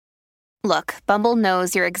Look, Bumble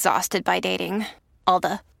knows you're exhausted by dating. All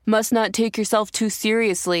the must not take yourself too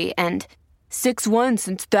seriously and 6'1"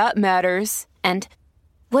 since that matters. And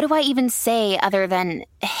what do I even say other than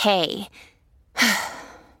hey?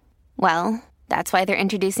 Well, that's why they're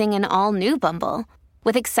introducing an all-new Bumble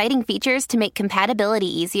with exciting features to make compatibility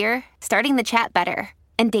easier, starting the chat better,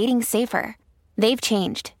 and dating safer. They've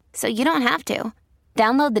changed, so you don't have to.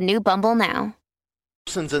 Download the new Bumble now.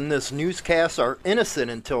 Persons in this newscast are innocent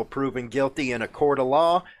until proven guilty in a court of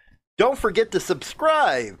law. Don't forget to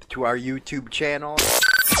subscribe to our YouTube channel.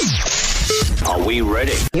 Are we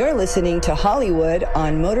ready? You're listening to Hollywood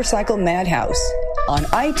on Motorcycle Madhouse on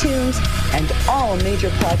iTunes and all major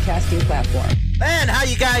podcasting platforms. Man, how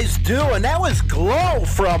you guys doing? That was Glow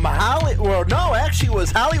from Hollywood. Well, no, actually it was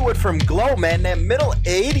Hollywood from Glow, man. That middle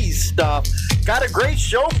 80s stuff. Got a great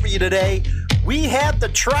show for you today. We had the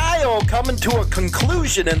trial coming to a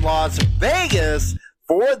conclusion in Las Vegas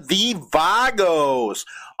for the Vagos.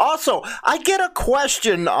 Also, I get a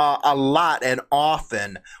question a lot and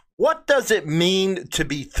often. What does it mean to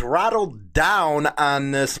be throttled down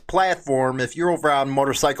on this platform? If you're over on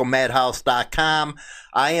motorcyclemadhouse.com,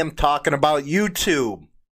 I am talking about YouTube.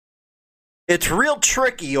 It's real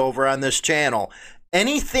tricky over on this channel.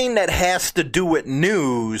 Anything that has to do with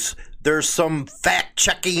news, there's some fact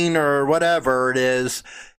checking or whatever it is.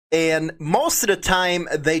 And most of the time,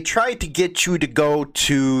 they try to get you to go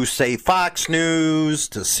to, say, Fox News,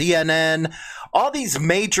 to CNN, all these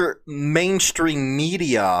major mainstream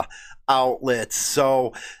media outlets.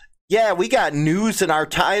 So, yeah, we got news in our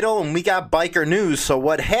title and we got biker news. So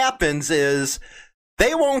what happens is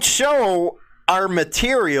they won't show our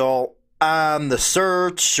material on the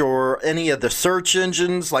search or any of the search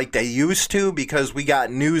engines like they used to, because we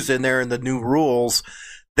got news in there in the new rules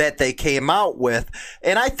that they came out with.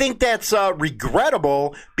 And I think that's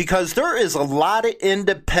regrettable, because there is a lot of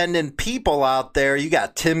independent people out there. You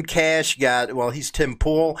got Tim Cash, you got, well, he's Tim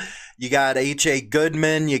Pool, you got H.A.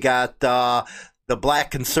 Goodman, you got the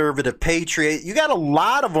Black Conservative Patriot. You got a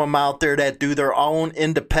lot of them out there that do their own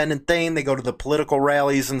independent thing. They go to the political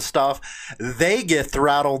rallies and stuff. They get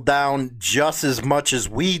throttled down just as much as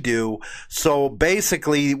we do. So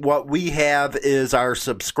basically what we have is our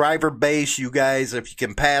subscriber base. You guys, if you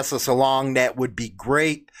can pass us along, that would be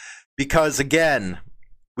great, because again,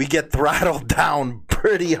 we get throttled down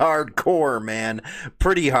pretty hardcore, man.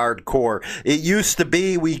 Pretty hardcore. It used to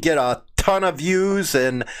be we get a ton of views,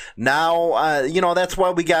 and now that's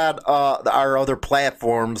why we got our other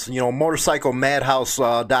platforms,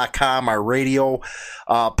 motorcyclemadhouse.com, our radio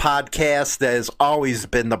podcast that has always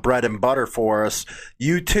been the bread and butter for us.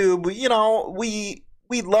 YouTube,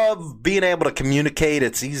 we love being able to communicate.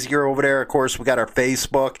 It's easier over there. Of course, we got our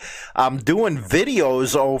Facebook. I'm doing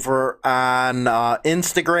videos over on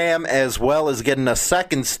Instagram, as well as getting a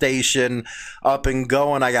second station up and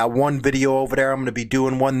going. I got one video over there. I'm going to be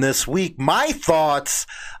doing one this week. My thoughts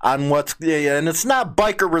on and it's not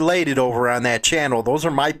biker related over on that channel. Those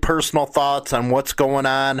are my personal thoughts on what's going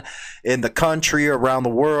on in the country, around the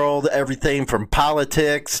world, everything from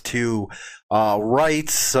politics to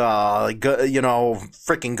rights,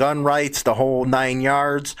 freaking gun rights, the whole 9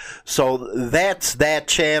 yards. So that's that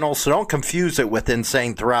channel. So don't confuse it with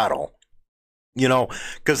Insane Throttle.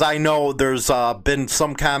 Because I know there's been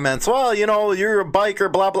some comments, well, you're a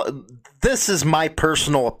biker, blah, blah. This is my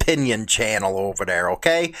personal opinion channel over there,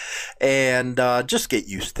 okay? And just get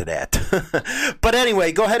used to that. But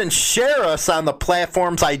anyway, go ahead and share us on the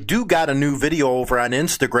platforms. I do got a new video over on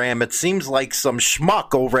Instagram. It seems like some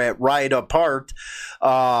schmuck over at Ride Apart.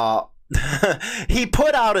 He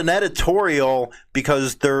put out an editorial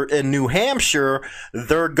because they're in New Hampshire.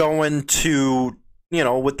 They're going to,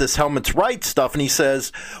 with this helmets right stuff. And he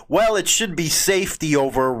says, well, it should be safety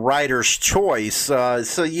over rider's choice.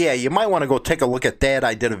 So yeah, you might want to go take a look at that.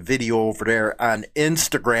 I did a video over there on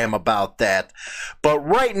Instagram about that. But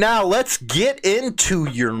right now, let's get into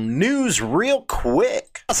your news real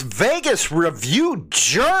quick. Las Vegas Review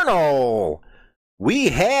Journal. We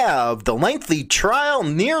have the lengthy trial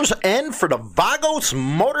nears end for the Vagos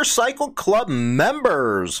Motorcycle Club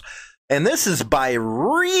members. And this is by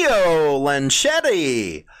Rio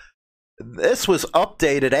Lanchetti. This was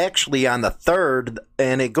updated actually on the 3rd,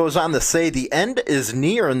 and it goes on to say the end is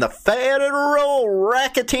near in the federal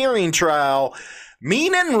racketeering trial,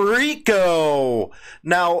 meaning RICO.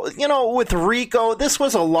 Now, with RICO, this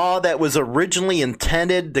was a law that was originally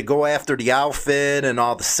intended to go after the outfit and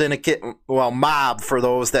all the syndicate, mob for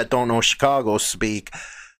those that don't know Chicago speak.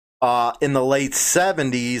 In the late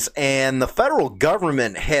 70s, and the federal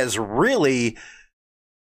government has really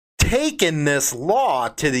taken this law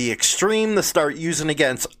to the extreme to start using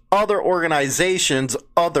against other organizations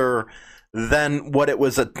other than what it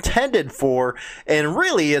was intended for, and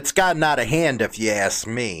really it's gotten out of hand if you ask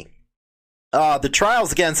me. The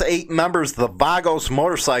trials against 8 members of the Vagos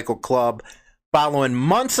Motorcycle Club, following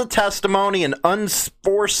months of testimony and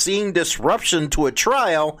unforeseen disruption to a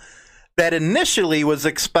trial that initially was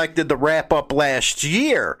expected to wrap up last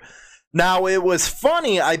year. Now, it was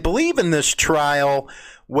funny, I believe in this trial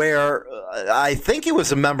where I think he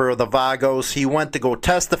was a member of the Vagos. He went to go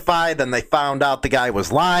testify, then they found out the guy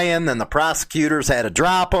was lying, then the prosecutors had to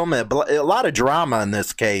drop him. A lot of drama in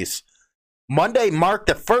this case. Monday marked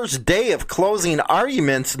the first day of closing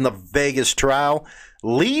arguments in the Vegas trial.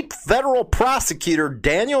 Lead federal prosecutor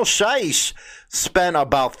Daniel Shaish spent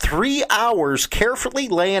about 3 hours carefully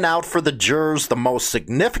laying out for the jurors the most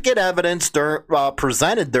significant evidence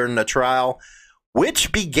presented during the trial,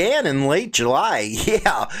 which began in late July.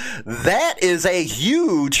 Yeah, that is a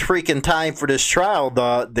huge freaking time for this trial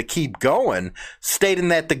to keep going, stating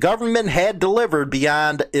that the government had delivered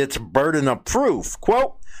beyond its burden of proof.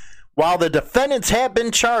 Quote, while the defendants have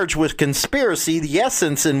been charged with conspiracy, the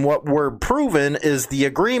essence in what were proven is the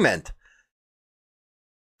agreement.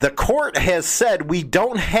 The court has said we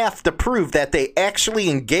don't have to prove that they actually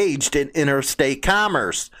engaged in interstate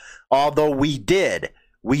commerce, although we did.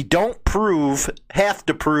 We don't have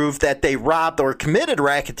to prove that they robbed or committed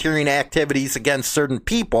racketeering activities against certain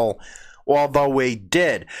people, although we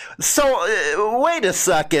did. So, wait a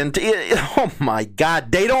second. Oh my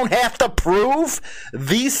God, they don't have to prove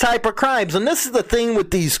these type of crimes. And this is the thing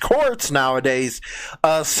with these courts nowadays,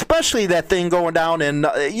 especially that thing going down, and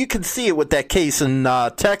you can see it with that case in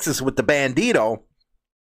Texas with the Bandito.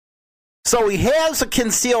 So he has a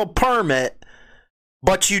concealed permit,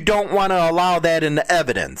 but you don't want to allow that in the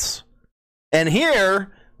evidence. And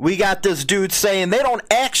here we got this dude saying they don't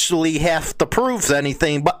actually have to prove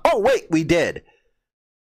anything, but oh wait, we did.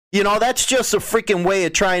 You know, that's just a freaking way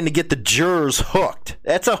of trying to get the jurors hooked.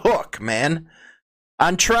 That's a hook, man.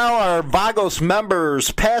 On trial are Vagos members,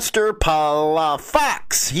 Pastor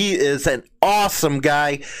Palafox. He is an awesome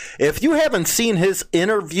guy. If you haven't seen his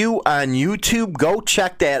interview on YouTube, go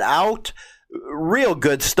check that out. Real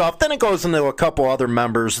good stuff. Then it goes into a couple other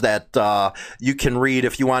members that you can read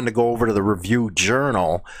if you want to go over to the Review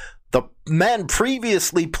Journal. The men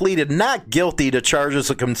previously pleaded not guilty to charges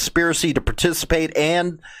of conspiracy to participate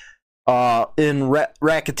and in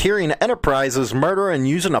racketeering enterprises, murder, and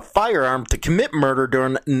using a firearm to commit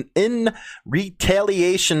murder in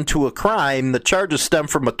retaliation to a crime. The charges stem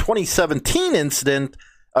from a 2017 incident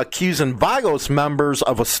accusing Vagos members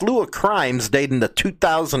of a slew of crimes dating to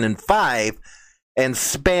 2005 and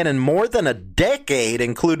spanning more than a decade,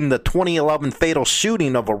 including the 2011 fatal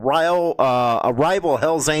shooting of a rival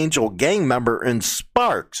Hells Angel gang member in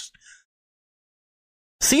Sparks.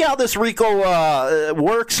 See how this RICO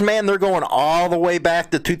works, man? They're going all the way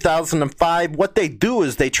back to 2005. What they do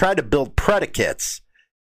is they try to build predicates,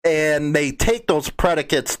 and they take those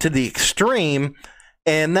predicates to the extreme,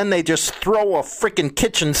 and then they just throw a freaking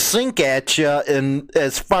kitchen sink at you, and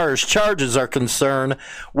as far as charges are concerned,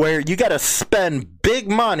 where you got to spend big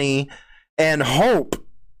money and hope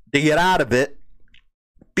to get out of it,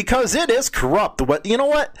 because it is corrupt. But you know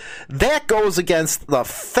what? That goes against the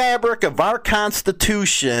fabric of our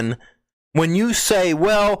Constitution when you say,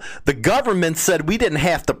 well, the government said we didn't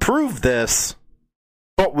have to prove this,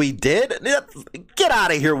 but we did. Get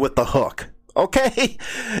out of here with the hook. Okay,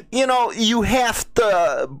 you know, you have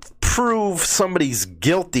to prove somebody's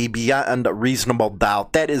guilty beyond a reasonable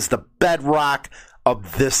doubt. That is the bedrock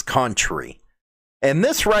of this country. And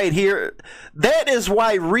this right here, that is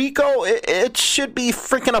why RICO, it should be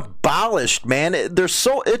freaking abolished, man.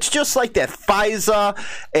 It's just like that FISA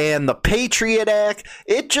and the Patriot Act.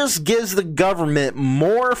 It just gives the government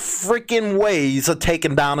more freaking ways of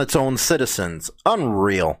taking down its own citizens.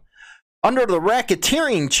 Unreal. Under the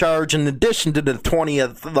racketeering charge, in addition to the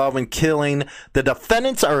 2011 killing, the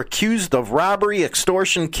defendants are accused of robbery,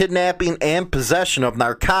 extortion, kidnapping, and possession of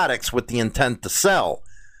narcotics with the intent to sell.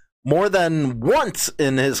 More than once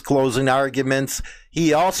in his closing arguments,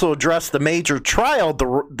 he also addressed the major trial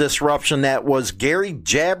disruption that was Gary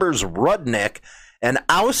Jabbers Rudnick, an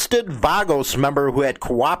ousted Vagos member who had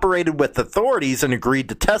cooperated with authorities and agreed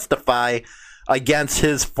to testify against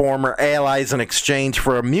his former allies in exchange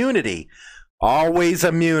for immunity. Always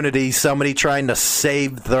immunity, somebody trying to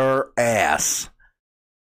save their ass.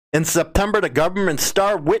 In September, the government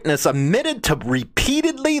star witness admitted to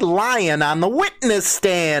repeatedly lying on the witness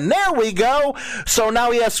stand. There we go. So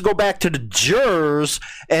now he has to go back to the jurors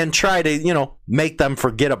and try to, make them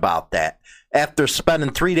forget about that. after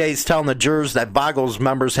spending 3 days telling the jurors that Vagos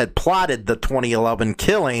members had plotted the 2011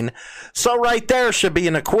 killing. So right there should be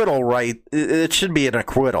an acquittal, right? It should be an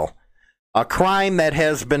acquittal. A crime that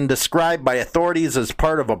has been described by authorities as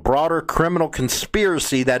part of a broader criminal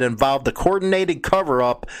conspiracy that involved a coordinated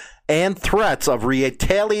cover-up and threats of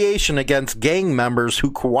retaliation against gang members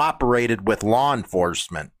who cooperated with law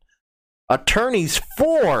enforcement. Attorneys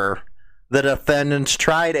for the defendants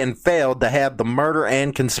tried and failed to have the murder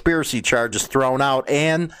and conspiracy charges thrown out,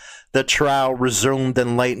 and the trial resumed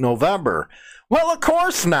in late November. Well, of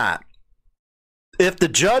course not. If the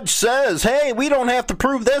judge says, hey, we don't have to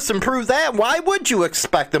prove this and prove that, why would you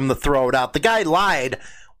expect them to throw it out? The guy lied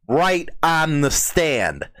right on the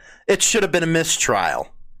stand. It should have been a mistrial.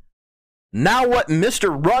 Now what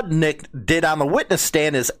Mr. Rudnick did on the witness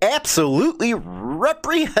stand is absolutely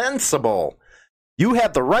reprehensible. You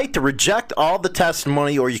have the right to reject all the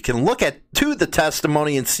testimony, or you can look to the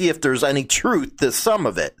testimony and see if there's any truth to some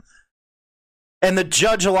of it. And the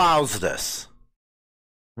judge allows this.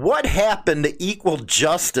 What happened to equal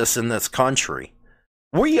justice in this country?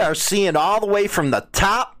 We are seeing all the way from the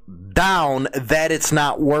top down that it's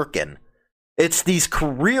not working. It's these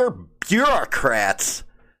career bureaucrats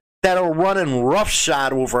that are running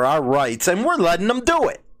roughshod over our rights, and we're letting them do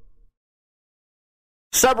it.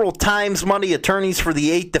 Several times, Monday attorneys for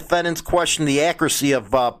the 8 defendants questioned the accuracy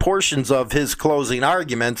of portions of his closing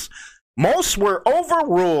arguments. Most were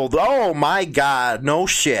overruled, oh my God, no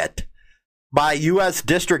shit, by U.S.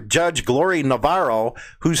 District Judge Gloria Navarro,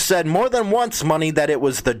 who said more than once, Money, that it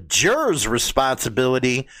was the jurors'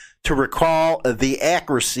 responsibility to recall the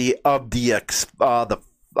accuracy of the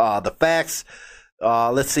facts.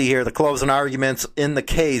 Let's see here. The closing arguments in the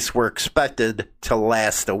case were expected to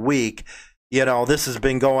last a week. You know, this has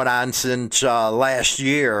been going on since last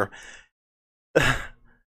year.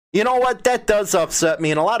 You know what? That does upset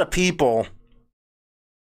me. And a lot of people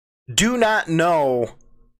do not know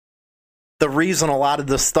the reason a lot of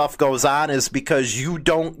this stuff goes on is because you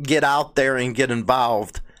don't get out there and get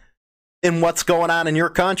involved in what's going on in your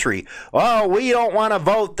country. Oh, we don't want to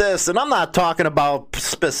vote this. And I'm not talking about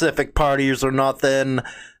specific parties or nothing.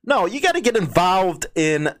 No, you got to get involved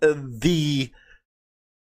in the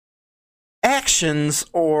actions,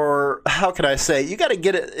 or how can I say, you got to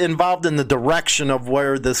get involved in the direction of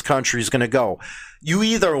where this country is going to go. You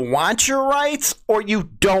either want your rights or you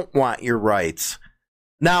don't want your rights.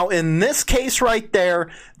 Now, in this case right there,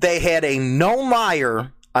 they had a known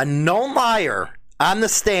liar on the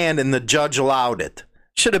stand, and the judge allowed it.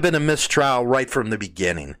 Should have been a mistrial right from the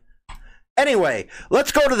beginning. Anyway,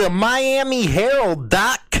 let's go to the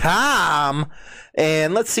MiamiHerald.com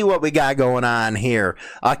and let's see what we got going on here.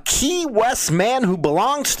 A Key West man who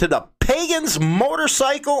belongs to the Pagans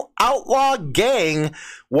Motorcycle Outlaw Gang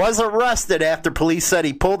was arrested after police said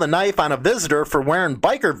he pulled a knife on a visitor for wearing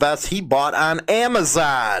biker vests he bought on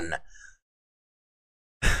Amazon.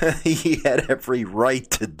 He had every right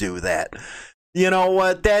to do that. You know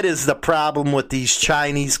what? That is the problem with these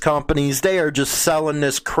Chinese companies. They are just selling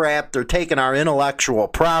this crap. They're taking our intellectual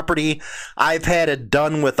property. I've had it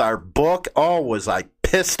done with our book. Oh, was I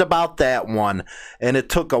pissed about that one. And it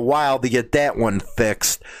took a while to get that one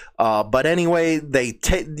fixed. But anyway,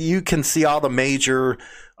 you can see all the major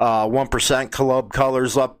 1% club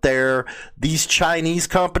colors up there. These Chinese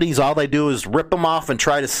companies, all they do is rip them off and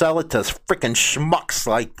try to sell it to freaking schmucks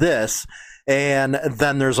like this. And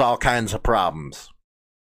then there's all kinds of problems.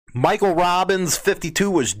 Michael Robbins, 52,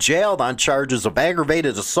 was jailed on charges of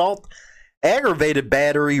aggravated assault, aggravated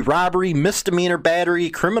battery, robbery, misdemeanor battery,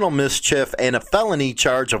 criminal mischief, and a felony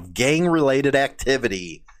charge of gang-related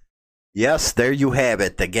activity. Yes, there you have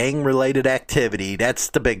it, the gang-related activity. That's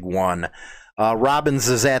the big one. Robbins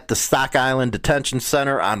is at the Stock Island Detention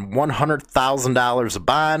Center on $100,000 of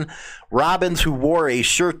bond. Robbins, who wore a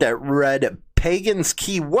shirt that read Pagans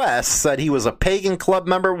Key West, said he was a pagan club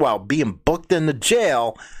member while being booked into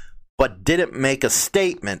jail, but didn't make a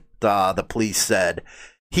statement, the police said.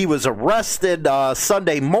 He was arrested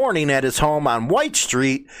Sunday morning at his home on White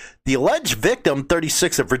Street. The alleged victim,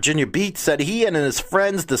 36 of Virginia Beach, said he and his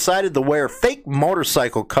friends decided to wear fake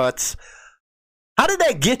motorcycle cuts. How did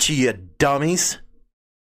that get you, you dummies?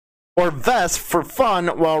 Or vests for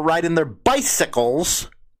fun while riding their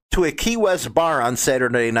bicycles to a Key West bar on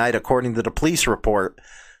Saturday night, according to the police report.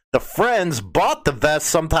 The friends bought the vest,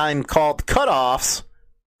 sometime called cutoffs,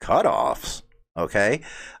 okay,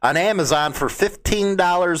 on Amazon for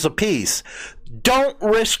 $15 a piece. Don't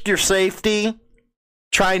risk your safety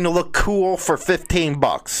trying to look cool for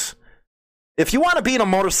 $15. If you want to be in a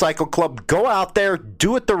motorcycle club, go out there,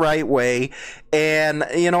 do it the right way, and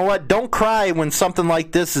you know what? Don't cry when something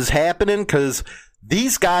like this is happening, because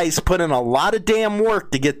These guys put in a lot of damn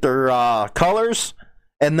work to get their colors,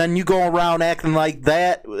 and then you go around acting like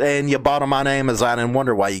that, and you bought them on Amazon and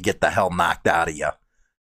wonder why you get the hell knocked out of you.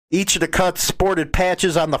 Each of the cuts sported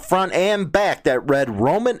patches on the front and back that read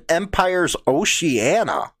Roman Empire's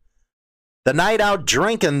Oceania. The night out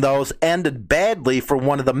drinking, those ended badly for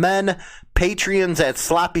one of the men. Patrons at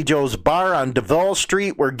Sloppy Joe's bar on Duval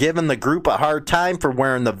Street were giving the group a hard time for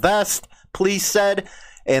wearing the vest, police said,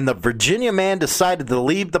 and the Virginia man decided to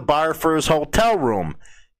leave the bar for his hotel room.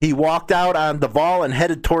 He walked out on Duval and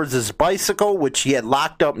headed towards his bicycle, which he had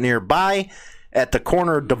locked up nearby. At the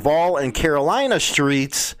corner of Duval and Carolina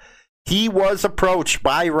Streets, he was approached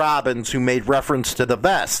by Robbins, who made reference to the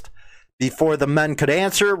vest. Before the men could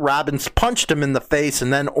answer, Robbins punched him in the face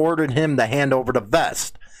and then ordered him to hand over the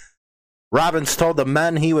vest. Robbins told the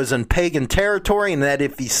men he was in pagan territory and that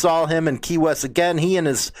if he saw him in Key West again, he and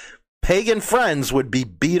his pagan friends would be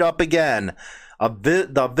beat up again.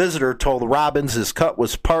 The visitor told Robbins his cut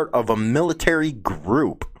was part of a military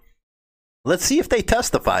group. Let's see if they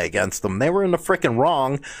testify against them. They were in the frickin'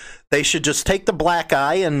 wrong. They should just take the black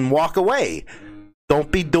eye and walk away.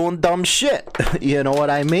 Don't be doing dumb shit. You know what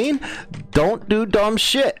I mean? Don't do dumb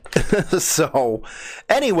shit. So,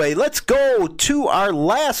 anyway, let's go to our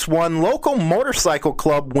last one. Local Motorcycle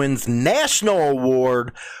Club wins National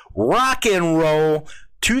Award. Rock and roll.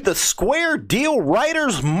 To the Square Deal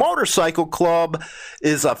Riders Motorcycle Club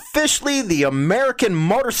is officially the American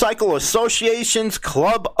Motorcycle Association's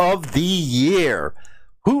Club of the Year.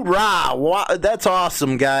 Hoorah! Wow, that's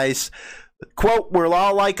awesome, guys. Quote, we're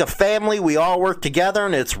all like a family. We all work together,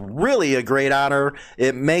 and it's really a great honor.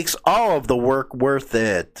 It makes all of the work worth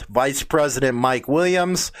it. Vice President Mike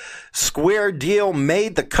Williams. Square Deal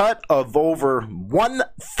made the cut of over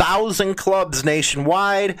 1,000 clubs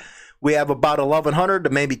nationwide. We have about 1,100 to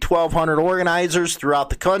maybe 1,200 organizers throughout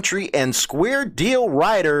the country, and Square Deal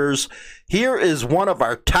Riders, here is one of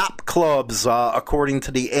our top clubs, according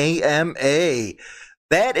to the AMA.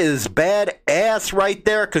 That is badass right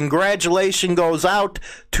there. Congratulations goes out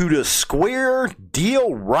to the Square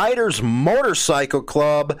Deal Riders Motorcycle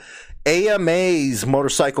Club, AMA's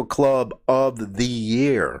Motorcycle Club of the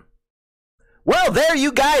Year. Well, there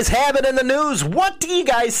you guys have it in the news. What do you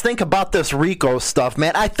guys think about this RICO stuff,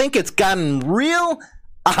 man? I think it's gotten real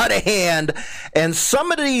out of hand, and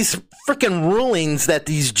some of these freaking rulings that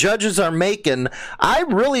these judges are making, I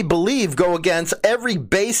really believe go against every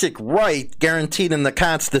basic right guaranteed in the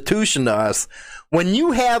Constitution to us. When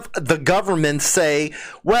you have the government say,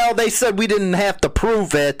 well, they said we didn't have to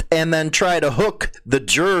prove it, and then try to hook the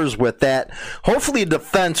jurors with that, hopefully the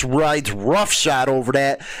defense rides roughshod over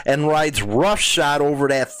that and rides roughshod over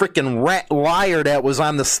that freaking rat liar that was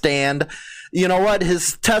on the stand. You know what?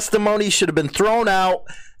 His testimony should have been thrown out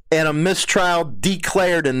and a mistrial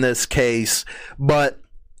declared in this case. But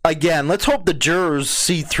again, let's hope the jurors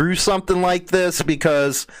see through something like this,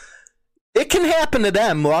 because it can happen to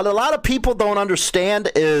them. What a lot of people don't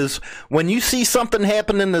understand is when you see something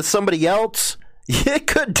happening to somebody else, it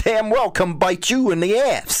could damn well come bite you in the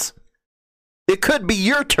ass. It could be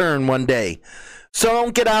your turn one day. So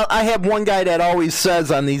don't get out. I have one guy that always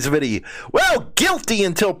says on these videos, well, guilty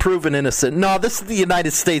until proven innocent. No, this is the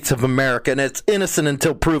United States of America, and it's innocent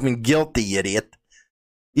until proven guilty, idiot.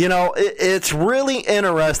 You know, it's really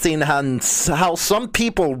interesting how some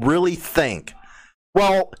people really think,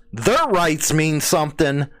 well, their rights mean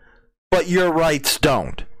something, but your rights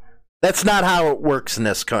don't. That's not how it works in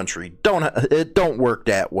this country. It don't work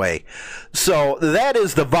that way. So that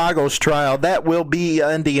is the Vagos trial. That will be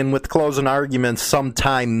ending with closing arguments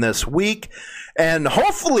sometime this week. And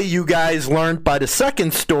hopefully you guys learned by the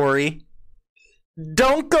second story,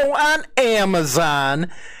 don't go on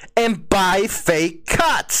Amazon and buy fake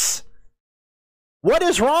cuts. What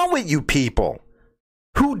is wrong with you people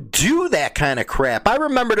who do that kind of crap? I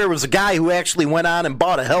remember there was a guy who actually went on and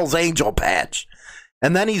bought a Hell's Angel patch.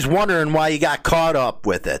 And then he's wondering why he got caught up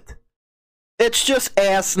with it. It's just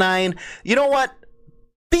asinine. You know what?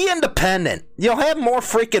 Be independent. You'll have more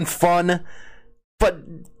freaking fun. But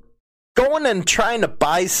going and trying to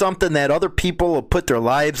buy something that other people will put their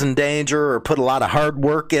lives in danger or put a lot of hard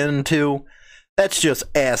work into, that's just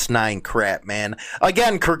asinine crap, man.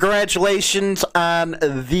 Again, congratulations on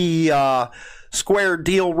the Square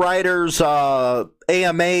Deal Riders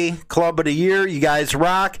AMA Club of the Year. You guys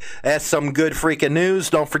rock. That's some good freaking news.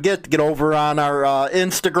 Don't forget to get over on our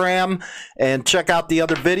Instagram and check out the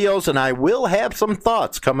other videos, and I will have some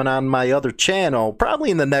thoughts coming on my other channel probably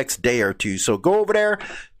in the next day or two. So go over there,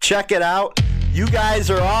 check it out. You guys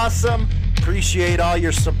are awesome. Appreciate all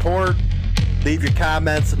your support. Leave your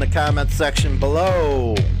comments in the comment section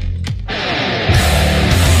below.